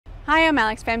Hi, I'm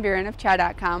Alex Van Buren of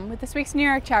CHOW.com with this week's New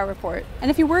York CHOW report. And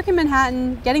if you work in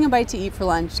Manhattan, getting a bite to eat for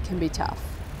lunch can be tough.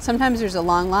 Sometimes there's a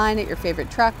long line at your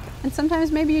favorite truck, and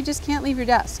sometimes maybe you just can't leave your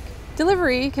desk.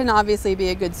 Delivery can obviously be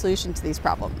a good solution to these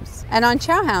problems. And on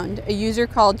ChowHound, a user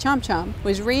called ChomChom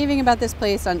was raving about this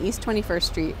place on East 21st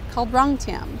Street called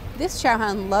Rhong-Tiam. This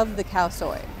ChowHound loved the cow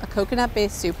soy, a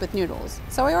coconut-based soup with noodles,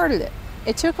 so I ordered it.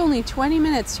 It took only 20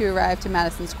 minutes to arrive to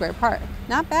Madison Square Park.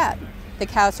 Not bad. The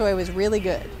cow soy was really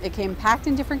good. It came packed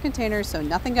in different containers so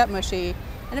nothing got mushy,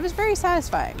 and it was very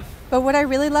satisfying. But what I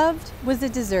really loved was the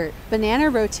dessert, banana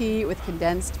roti with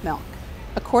condensed milk.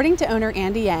 According to owner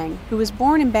Andy Yang, who was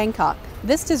born in Bangkok,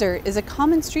 this dessert is a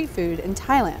common street food in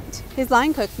Thailand. His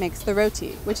line cook makes the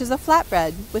roti, which is a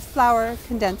flatbread with flour,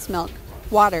 condensed milk,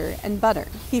 water, and butter.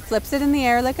 He flips it in the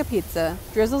air like a pizza,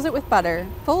 drizzles it with butter,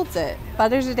 folds it,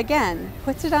 butters it again,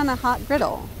 puts it on a hot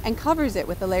griddle, and covers it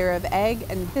with a layer of egg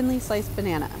and thinly sliced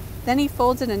banana. Then he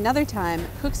folds it another time,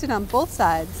 cooks it on both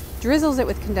sides, drizzles it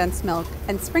with condensed milk,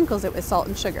 and sprinkles it with salt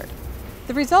and sugar.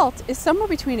 The result is somewhere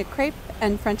between a crepe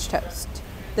and French toast.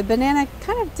 The banana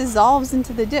kind of dissolves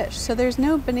into the dish, so there's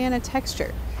no banana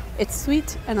texture. It's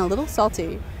sweet and a little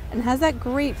salty, and has that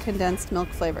great condensed milk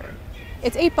flavor.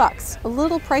 It's $8, a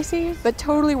little pricey, but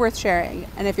totally worth sharing,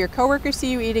 and if your coworkers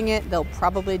see you eating it, they'll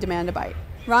probably demand a bite.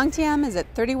 Rhong-Tiam is at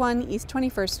 31 East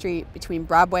 21st Street between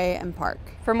Broadway and Park.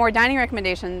 For more dining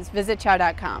recommendations, visit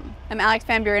CHOW.com. I'm Alex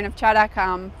Van Buren of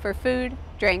CHOW.com for food,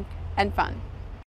 drink, and fun.